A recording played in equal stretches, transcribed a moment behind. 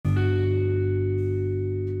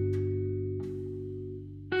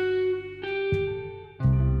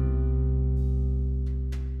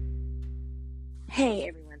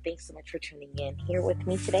Thanks so much for tuning in here with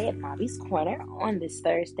me today at Bobby's Corner on this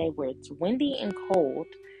Thursday where it's windy and cold.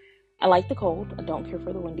 I like the cold. I don't care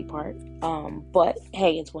for the windy part. But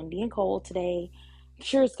hey, it's windy and cold today. I'm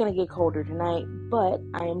sure it's going to get colder tonight, but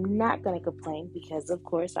I am not going to complain because, of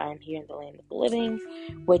course, I am here in the land of the living,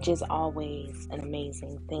 which is always an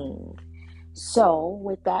amazing thing. So,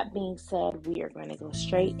 with that being said, we are going to go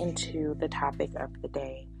straight into the topic of the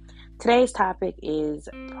day. Today's topic is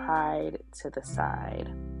pride to the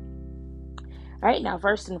side. All right, now,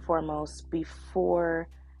 first and foremost, before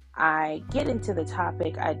I get into the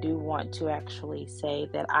topic, I do want to actually say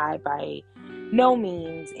that I, by no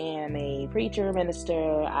means, am a preacher,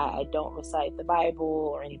 minister. I don't recite the Bible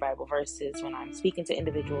or any Bible verses when I'm speaking to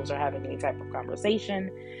individuals or having any type of conversation.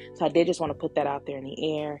 So I did just want to put that out there in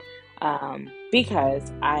the air.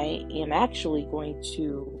 Because I am actually going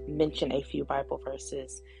to mention a few Bible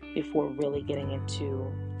verses before really getting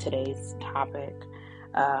into today's topic.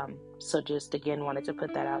 So just again wanted to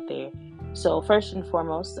put that out there. So first and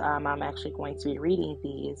foremost, I'm actually going to be reading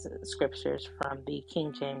these scriptures from the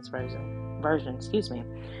King James version.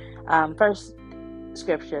 First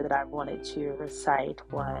scripture that I wanted to recite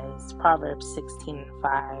was Proverbs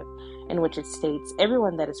 16:5, in which it states,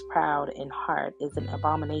 "Everyone that is proud in heart is an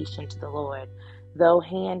abomination to the Lord. Though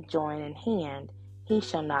hand join in hand, he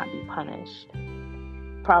shall not be punished."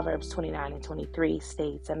 Proverbs 29:23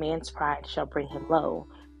 states, "A man's pride shall bring him low,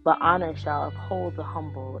 but honor shall uphold the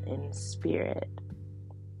humble in spirit."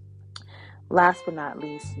 Last but not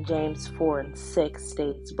least, James 4:6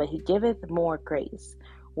 states, "But he giveth more grace,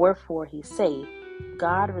 wherefore he saith,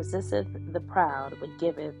 God resisteth the proud, but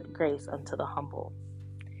giveth grace unto the humble."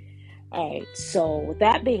 Alright, so with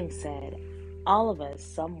that being said, all of us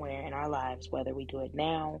somewhere in our lives, whether we do it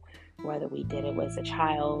now, whether we did it as a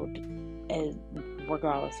child,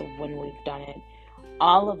 regardless of when we've done it,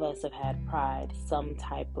 all of us have had pride some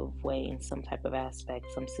type of way, in some type of aspect,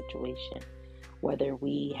 some situation. Whether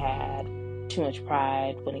we had too much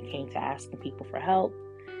pride when it came to asking people for help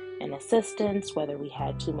and assistance, whether we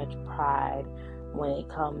had too much pride when it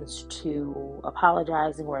comes to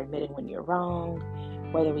apologizing or admitting when you're wrong,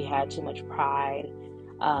 whether we had too much pride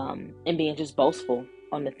in being just boastful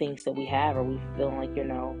on the things that we have, or we feeling like,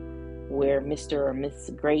 we're Mr. or Miss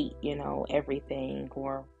Great, everything,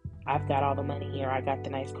 or I've got all the money, or I got the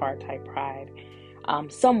nice car type pride.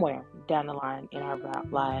 Somewhere down the line in our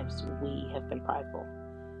lives, we have been prideful.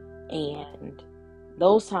 And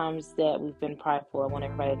those times that we've been prideful, I want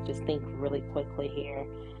everybody to just think really quickly here.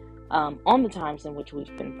 On the times in which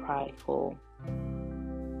we've been prideful,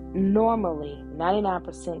 normally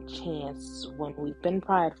 99% chance when we've been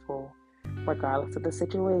prideful, regardless of the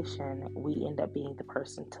situation, we end up being the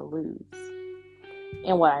person to lose.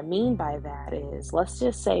 And what I mean by that is, let's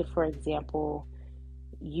just say, for example,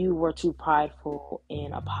 you were too prideful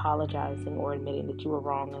in apologizing or admitting that you were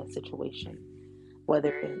wrong in a situation.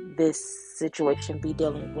 Whether this situation be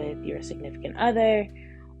dealing with your significant other,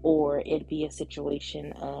 or it be a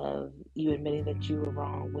situation of you admitting that you were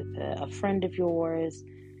wrong with a friend of yours,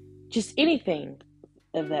 just anything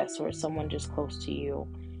of that sort, someone just close to you,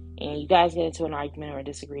 and you guys get into an argument or a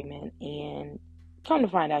disagreement, and come to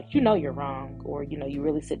find out, you're wrong, or, you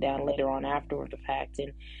really sit down later on after the fact,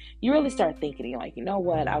 and you really start thinking, you're like, you know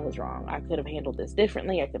what, I was wrong. I could have handled this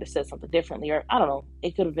differently. I could have said something differently, or I don't know,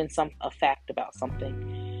 it could have been a fact about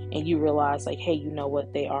something. And you realize, like, hey, you know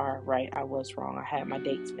what, they are right. I was wrong. I had my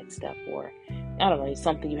dates mixed up, or I don't know, it's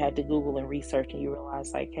something you had to Google and research, and you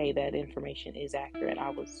realize, like, hey, that information is accurate.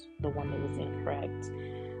 I was the one that was incorrect,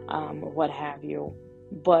 or what have you.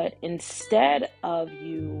 But instead of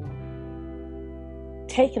you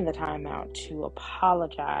taking the time out to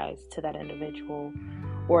apologize to that individual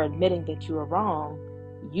or admitting that you were wrong,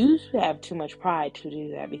 you have too much pride to do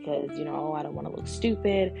that because, I don't want to look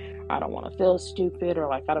stupid, I don't want to feel stupid, or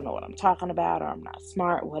like I don't know what I'm talking about, or I'm not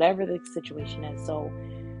smart, whatever the situation is. So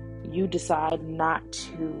you decide not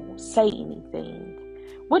to say anything,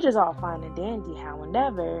 which is all fine and dandy.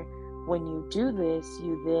 However, when you do this,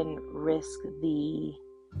 you then risk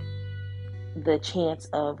the chance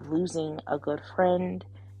of losing a good friend.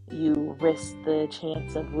 You risk the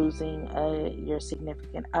chance of losing your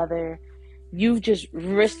significant other. You've just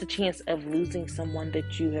risked the chance of losing someone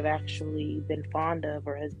that you have actually been fond of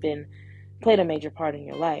or has played a major part in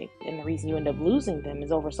your life. And the reason you end up losing them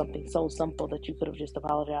is over something so simple that you could have just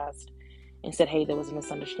apologized and said, hey, there was a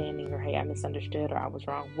misunderstanding, or hey, I misunderstood, or I was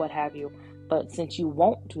wrong, what have you. But since you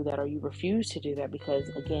won't do that, or you refuse to do that because,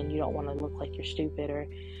 again, you don't want to look like you're stupid, or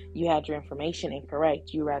you had your information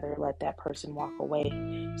incorrect, you rather let that person walk away.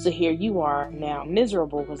 So here you are now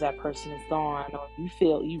miserable because that person is gone, or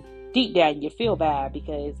you deep down you feel bad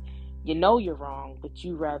because You know you're wrong, but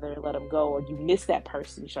you rather let them go, or you miss that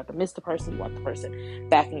person. You start to miss the person. You want the person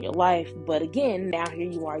back in your life. But again, now here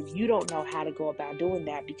you are. You don't know how to go about doing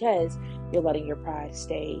that because you're letting your pride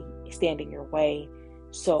stand in your way.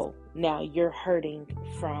 So now you're hurting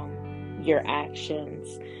from your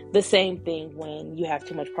actions. The same thing when you have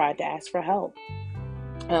too much pride to ask for help.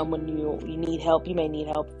 When you need help, you may need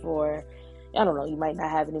help for, I don't know, you might not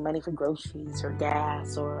have any money for groceries or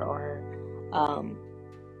gas, or um,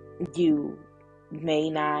 you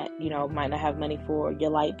might not have money for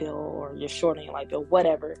your light bill, or you're short on your light bill,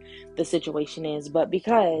 whatever the situation is. But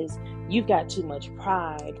because you've got too much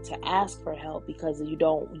pride to ask for help, because you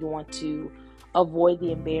want to avoid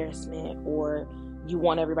the embarrassment, or you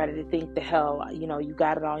want everybody to think the hell, you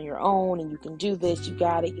got it on your own and you can do this, you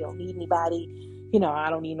got it, you don't need anybody, I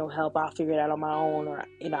don't need no help, I'll figure it out on my own, or,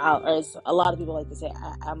 as a lot of people like to say,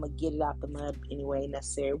 I'm gonna get it out the mud anyway,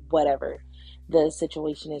 necessary, whatever the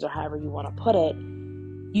situation is, or however you want to put it.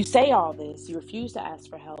 You say all this, you refuse to ask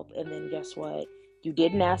for help, and then guess what? You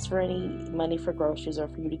didn't ask for any money for groceries or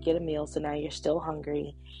for you to get a meal, so now you're still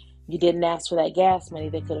hungry. You didn't ask for that gas money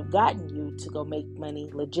that could have gotten you to go make money,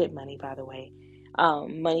 legit money, by the way,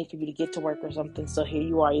 money for you to get to work or something. So here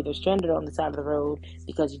you are, either stranded on the side of the road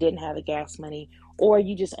because you didn't have the gas money, or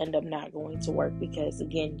you just end up not going to work because,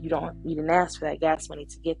 again, you didn't ask for that gas money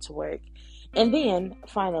to get to work. And then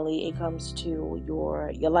finally, it comes to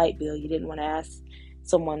your light bill. You didn't want to ask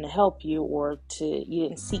someone to help you, or you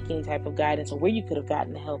didn't seek any type of guidance or where you could have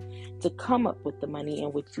gotten the help to come up with the money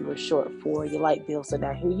in which you were short for your light bill. So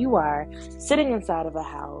now here you are, sitting inside of a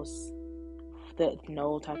house that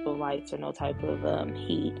no type of lights or no type of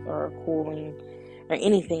heat or cooling or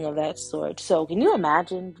anything of that sort. So can you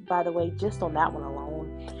imagine, by the way, just on that one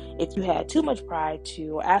alone, if you had too much pride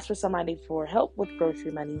to ask for somebody for help with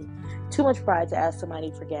grocery money, too much pride to ask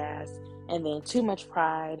somebody for gas, and then too much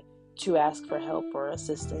pride to ask for help or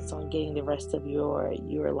assistance on getting the rest of your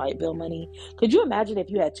light bill money. Could you imagine if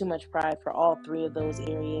you had too much pride for all three of those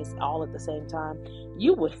areas all at the same time?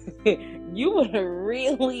 You would you would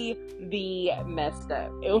really be messed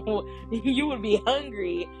up. You would be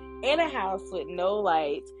hungry in a house with no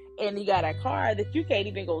lights, and you got a car that you can't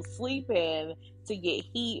even go sleep in to get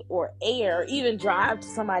heat or air, even drive to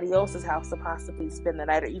somebody else's house to possibly spend the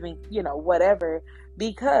night, or even, whatever,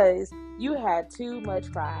 because you had too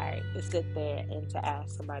much pride to sit there and to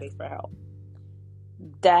ask somebody for help.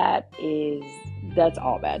 That's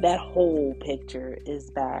all bad. That whole picture is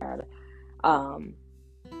bad.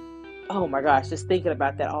 Oh my gosh, just thinking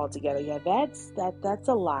about that all together. Yeah, that's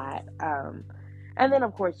a lot. And then,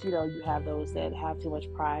 of course, you have those that have too much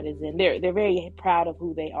pride, as in they're very proud of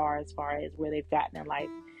who they are as far as where they've gotten in life,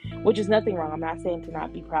 which is nothing wrong. I'm not saying to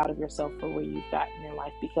not be proud of yourself for where you've gotten in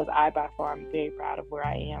life, because I, by far, am very proud of where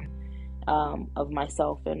I am, of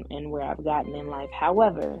myself and where I've gotten in life.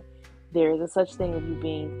 However, there is a such thing of you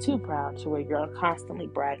being too proud to where you're constantly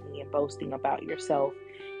bragging and boasting about yourself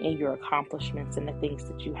and your accomplishments and the things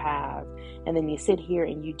that you have. And then you sit here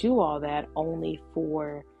and you do all that only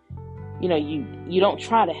for, you don't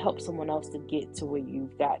try to help someone else to get to where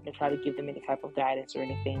you've gotten, to try to give them any type of guidance or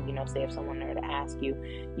anything. Say if someone there to ask you,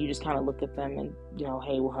 you just kind of look at them and,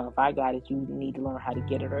 hey, well, if I got it, you need to learn how to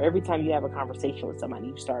get it. Or every time you have a conversation with somebody,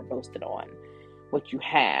 you start boasting on what you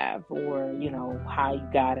have, or, how you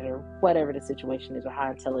got it, or whatever the situation is, or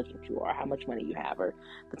how intelligent you are, how much money you have, or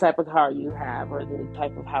the type of car you have, or the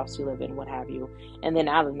type of house you live in, what have you. And then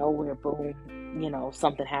out of nowhere, boom,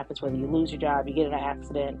 something happens, whether you lose your job, you get in an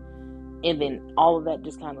accident, and then all of that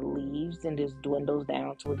just kind of leaves and just dwindles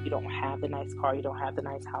down to where you don't have the nice car, you don't have the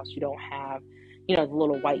nice house, you don't have, the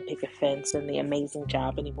little white picket fence and the amazing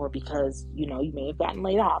job anymore, because, you may have gotten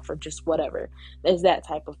laid off or just whatever. There's that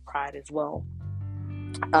type of pride as well.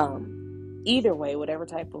 Either way, whatever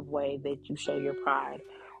type of way that you show your pride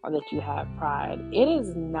or that you have pride, it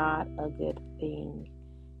is not a good thing,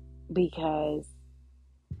 because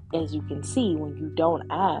as you can see, when you don't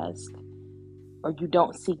ask or you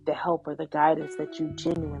don't seek the help or the guidance that you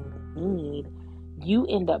genuinely need, you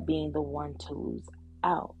end up being the one to lose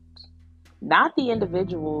out. Not the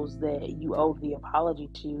individuals that you owe the apology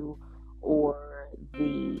to, or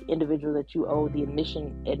the individual that you owe the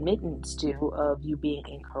admittance to of you being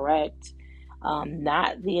incorrect.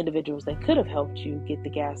 Not the individuals that could have helped you get the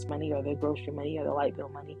gas money or the grocery money or the light bill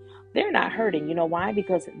money. They're not hurting. You know why?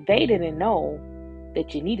 Because they didn't know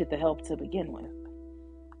that you needed the help to begin with.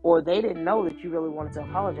 Or they didn't know that you really wanted to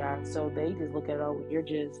apologize. So they just look at, oh, you're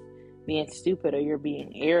just being stupid, or you're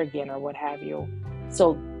being arrogant, or what have you.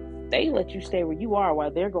 So they let you stay where you are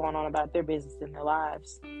while they're going on about their business in their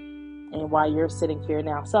lives. And while you're sitting here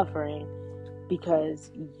now suffering,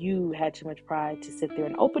 because you had too much pride to sit there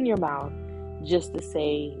and open your mouth just to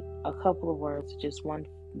say a couple of words, just one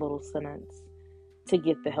little sentence to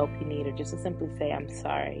get the help you need, or just to simply say, I'm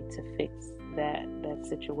sorry, to fix that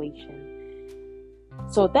situation.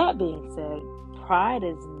 So with that being said, pride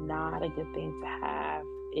is not a good thing to have.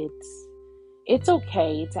 It's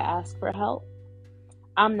okay to ask for help.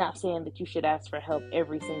 I'm not saying that you should ask for help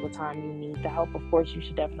every single time you need the help. Of course, you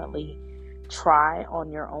should definitely try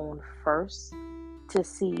on your own first to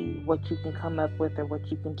see what you can come up with or what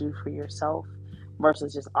you can do for yourself,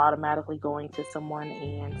 versus just automatically going to someone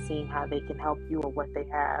and seeing how they can help you or what they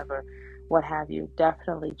have or what have you.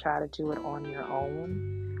 Definitely try to do it on your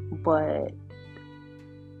own. But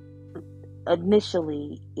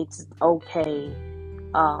initially, it's okay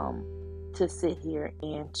to sit here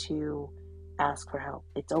and to ask for help.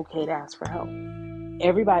 It's okay to ask for help.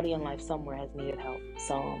 Everybody in life somewhere has needed help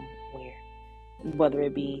somewhere, whether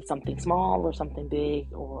it be something small or something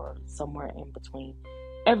big or somewhere in between.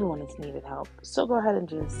 Everyone has needed help. So go ahead and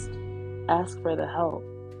just ask for the help.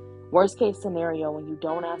 Worst case scenario, when you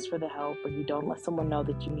don't ask for the help or you don't let someone know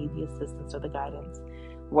that you need the assistance or the guidance,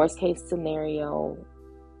 worst case scenario,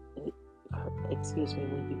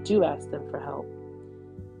 when you do ask them for help,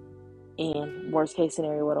 and worst case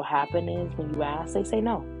scenario, what'll happen is when you ask, they say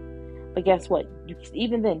no. But guess what?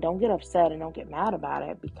 Even then, don't get upset and don't get mad about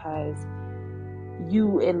it, because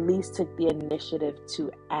you at least took the initiative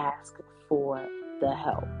to ask for the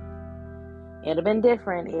help. It'd have been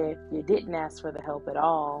different if you didn't ask for the help at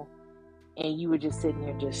all and you were just sitting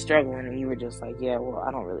there just struggling and you were just like, yeah, well,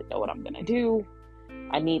 I don't really know what I'm going to do.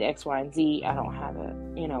 I need X, Y, and Z. I don't have it.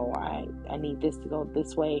 I need this to go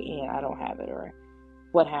this way and I don't have it, or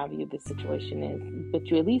what have you the situation is. But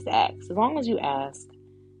you at least ask. As long as you ask,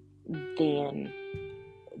 then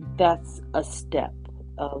that's a step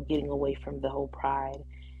of getting away from the whole pride.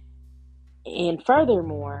 And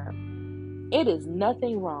furthermore, it is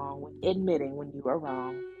nothing wrong with admitting when you are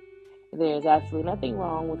wrong. There's absolutely nothing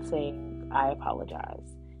wrong with saying, I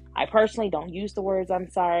apologize. I personally don't use the words I'm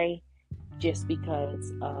sorry, just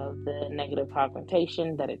because of the negative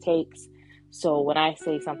connotation that it takes. So when I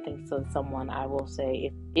say something to someone, I will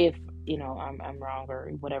say, if I'm wrong or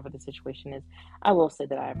whatever the situation is, I will say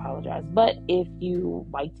that I apologize. But if you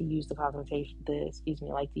like to use the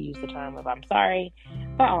like to use the term of I'm sorry,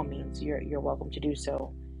 by all means, you're welcome to do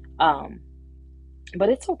so. But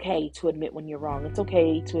it's okay to admit when you're wrong. It's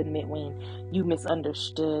okay to admit when you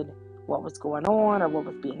misunderstood what was going on or what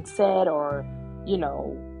was being said, or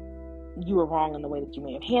you were wrong in the way that you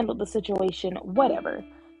may have handled the situation, whatever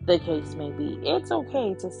the case may be. It's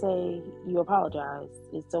okay to say you apologize.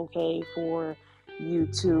 It's okay for you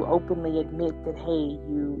to openly admit that, hey,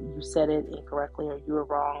 you said it incorrectly, or you were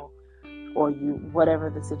wrong, or whatever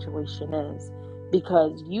the situation is,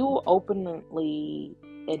 because you openly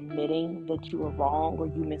admitting that you were wrong or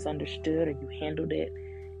you misunderstood or you handled it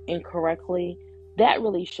incorrectly, that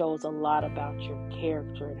really shows a lot about your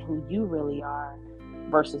character and who you really are,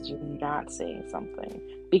 versus you not saying something.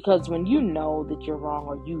 Because when you know that you're wrong,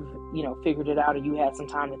 or you've figured it out, or you had some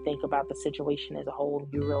time to think about the situation as a whole,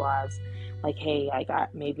 and you realize like, hey,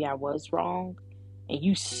 maybe I was wrong, and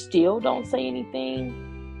you still don't say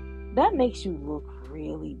anything, that makes you look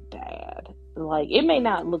really bad. Like, it may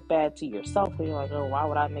not look bad to yourself, where you're like, oh, why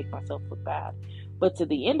would I make myself look bad? But to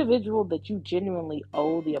the individual that you genuinely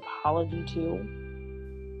owe the apology to,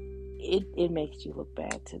 it makes you look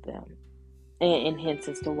bad to them. And hence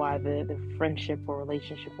as to why the friendship or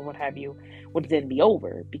relationship or what have you would then be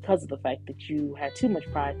over, because of the fact that you had too much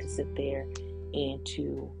pride to sit there and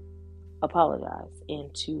to apologize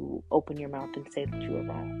and to open your mouth and say that you were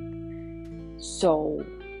wrong. So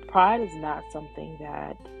pride is not something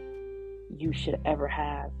that you should ever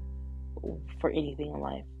have for anything in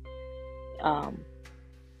life.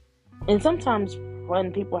 And sometimes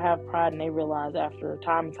when people have pride and they realize after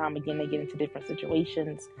time and time again they get into different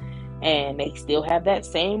situations and they still have that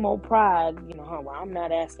same old pride, well, I'm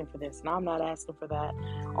not asking for this and I'm not asking for that,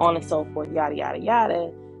 on and so forth, yada, yada,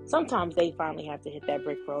 yada. Sometimes they finally have to hit that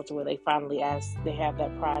brick road to where they have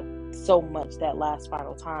that pride so much that last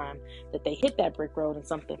final time that they hit that brick road and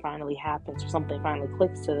something finally happens, or something finally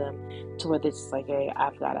clicks to them, to where it's just like, hey,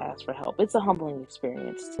 I've got to ask for help. It's a humbling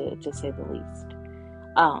experience to say the least.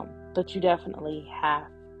 But you definitely have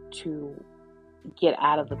to get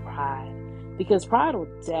out of the pride, because pride will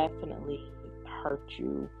definitely hurt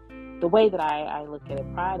you. The way that I look at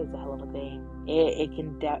it, pride is a hell of a thing. It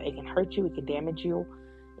can hurt you. It can damage you.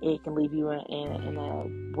 It can leave you in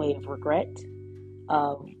a way of regret.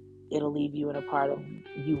 It'll leave you in a part of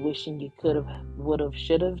you wishing you could have, would have,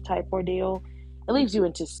 should have type ordeal. It leaves you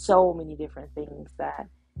into so many different things that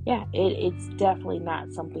it's definitely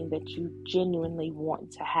not something that you genuinely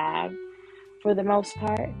want to have for the most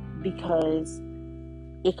part, because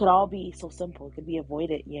it could all be so simple. It could be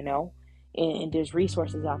avoided, and there's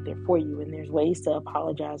resources out there for you, and there's ways to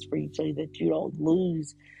apologize for you so that you don't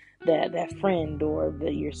lose that friend or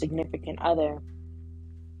your significant other.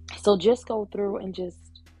 So just go through and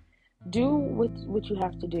just do what you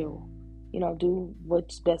have to do. Do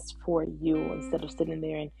what's best for you instead of sitting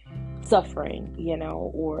there and suffering,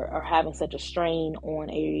 or having such a strain on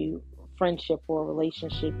a friendship or a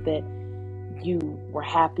relationship that you were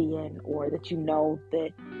happy in, or that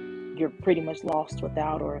that you're pretty much lost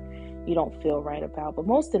without, or you don't feel right about. But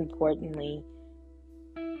most importantly,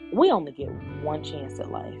 we only get one chance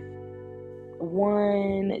at life.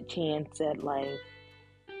 One chance at life.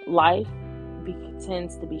 Life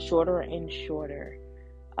tends to be shorter and shorter.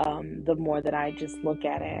 The more that I just look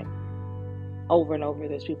at it over and over,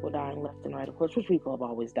 there's people dying left and right. Of course, which people have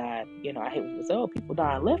always died. I hate when people say, "Oh, people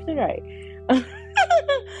dying left and right."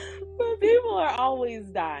 But people are always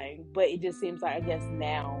dying. But it just seems like, I guess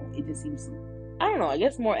now, it just seems, I don't know, I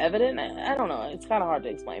guess more evident. I don't know. It's kind of hard to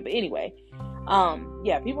explain. But anyway,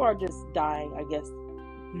 people are just dying, I guess,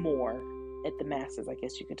 more at the masses, I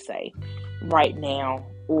guess you could say, right now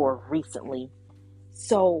or recently.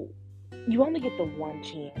 So you only get the one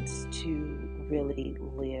chance to really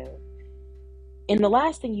live. And the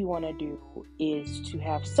last thing you want to do is to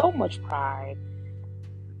have so much pride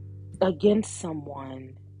against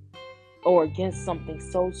someone or against something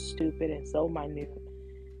so stupid and so minute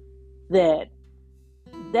that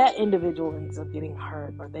individual ends up getting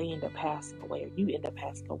hurt, or they end up passing away, or you end up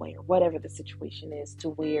passing away, or whatever the situation is, to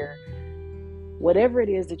where whatever it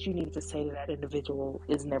is that you need to say to that individual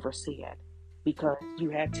is never said because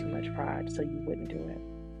you had too much pride, so you wouldn't do it.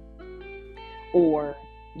 Or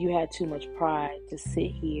you had too much pride to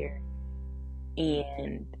sit here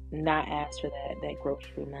and not ask for that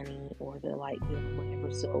grocery money or the light bill or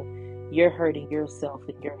whatever. So you're hurting yourself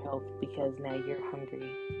and your health because now you're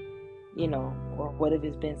hungry, or what if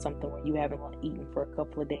it's been something where you haven't eaten for a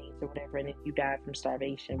couple of days or whatever, and then you died from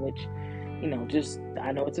starvation, which, just,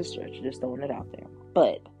 I know it's a stretch, just throwing it out there.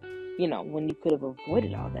 But, when you could have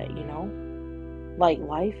avoided all that, like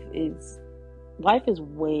life is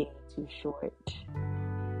way too short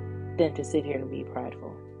than to sit here and be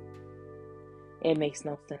prideful. It makes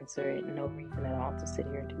no sense or no reason at all to sit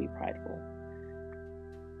here and to be prideful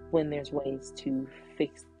when there's ways to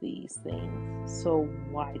fix these things. So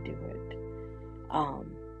why do it?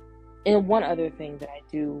 And one other thing that I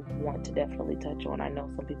do want to definitely touch on, I know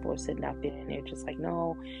some people are sitting out there and they're just like,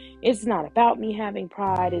 no, it's not about me having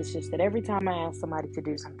pride. It's just that every time I ask somebody to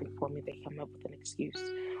do something for me, they come up with an excuse,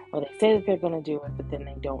 or they say that they're going to do it, but then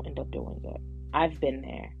they don't end up doing it. I've been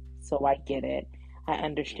there, so I get it. I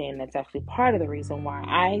understand that's actually part of the reason why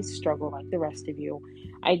I struggle like the rest of you.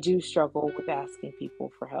 I do struggle with asking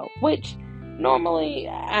people for help, which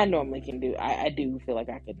I normally can do. I do feel like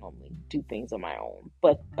I could normally do things on my own.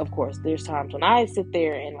 But of course, there's times when I sit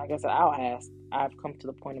there and, like I said, I'll ask. I've come to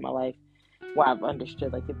the point in my life where I've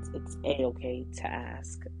understood like it's a-okay to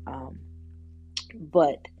ask.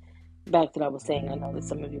 But back to what I was saying, I know that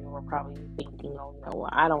some of you were probably thinking, oh, well,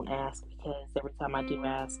 I don't ask because every time I do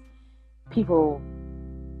ask, people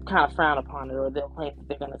kind of frown upon it, or they'll claim that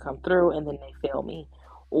they're going to come through and then they fail me.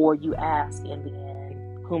 Or you ask and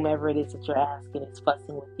then whomever it is that you're asking is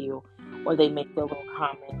fussing with you, or they make the little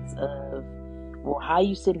comments of, well, how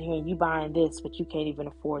you sitting here and you buying this but you can't even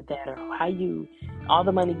afford that, or all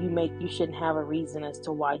the money you make, you shouldn't have a reason as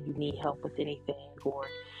to why you need help with anything, or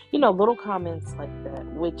little comments like that,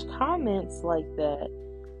 which comments like that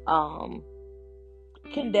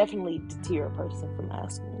can definitely deter a person from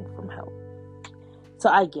asking from help. So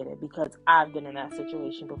I get it, because I've been in that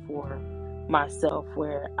situation before myself,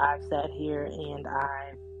 where I've sat here and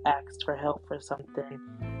I've asked for help for something,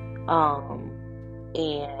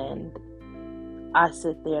 and I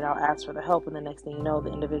sit there and I'll ask for the help, and the next thing you know,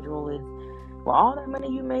 the individual is, well, all that money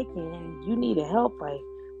you making, you need help, like,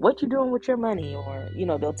 what you doing with your money? Or,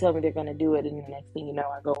 they'll tell me they're going to do it, and the next thing you know,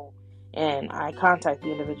 I go and I contact the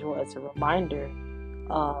individual as a reminder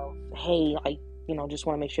of, hey, just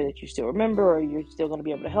want to make sure that you still remember, or you're still going to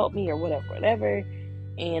be able to help me, or whatever.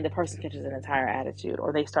 And the person catches an entire attitude,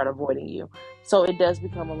 or they start avoiding you. So it does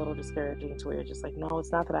become a little discouraging, to where you're just like, no,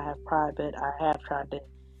 it's not that I have pride, but I have tried to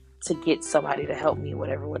get somebody to help me,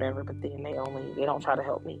 whatever, but then they don't try to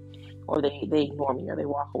help me, or they ignore me, or they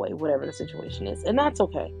walk away, whatever the situation is. And that's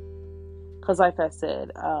okay. Because like I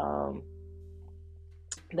said,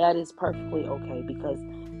 that is perfectly okay, because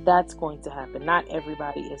That's going to happen. Not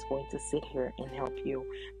everybody is going to sit here and help you.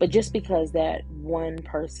 But just because that one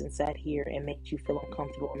person sat here and made you feel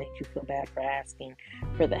uncomfortable, made you feel bad for asking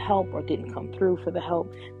for the help or didn't come through for the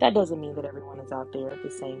help, that doesn't mean that everyone is out there the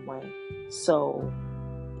same way. So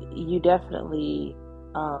you definitely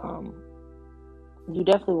want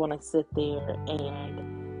to sit there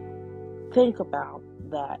and think about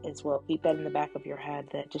that as well. Keep that in the back of your head,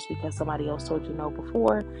 that just because somebody else told you no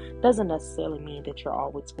before doesn't necessarily mean that you're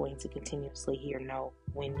always going to continuously hear no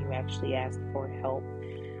when you actually ask for help.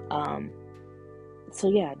 So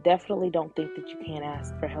yeah, definitely don't think that you can't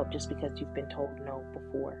ask for help just because you've been told no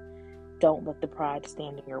before. Don't let the pride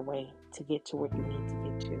stand in your way to get to where you need to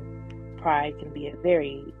get to. Pride can be a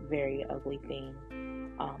very, very ugly thing.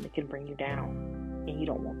 It can bring you down, and you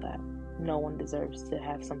don't want that. No one deserves to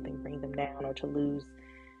have something bring them down, or to lose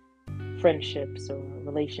friendships or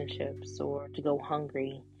relationships, or to go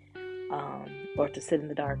hungry, or to sit in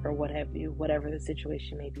the dark, or whatever the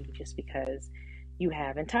situation may be, just because you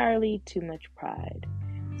have entirely too much pride.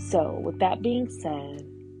 So, with that being said,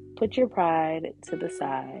 put your pride to the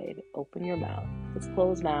side, open your mouth, because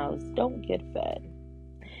closed mouths don't get fed.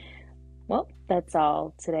 Well, that's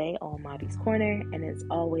all today on Mavi's Corner, and as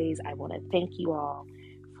always, I want to thank you all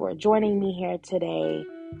for joining me here today.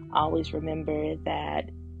 Always remember that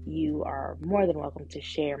you are more than welcome to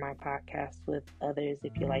share my podcast with others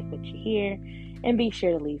if you like what you hear, and be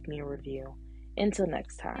sure to leave me a review. Until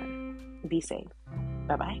next time, be safe.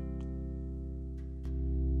 Bye-bye.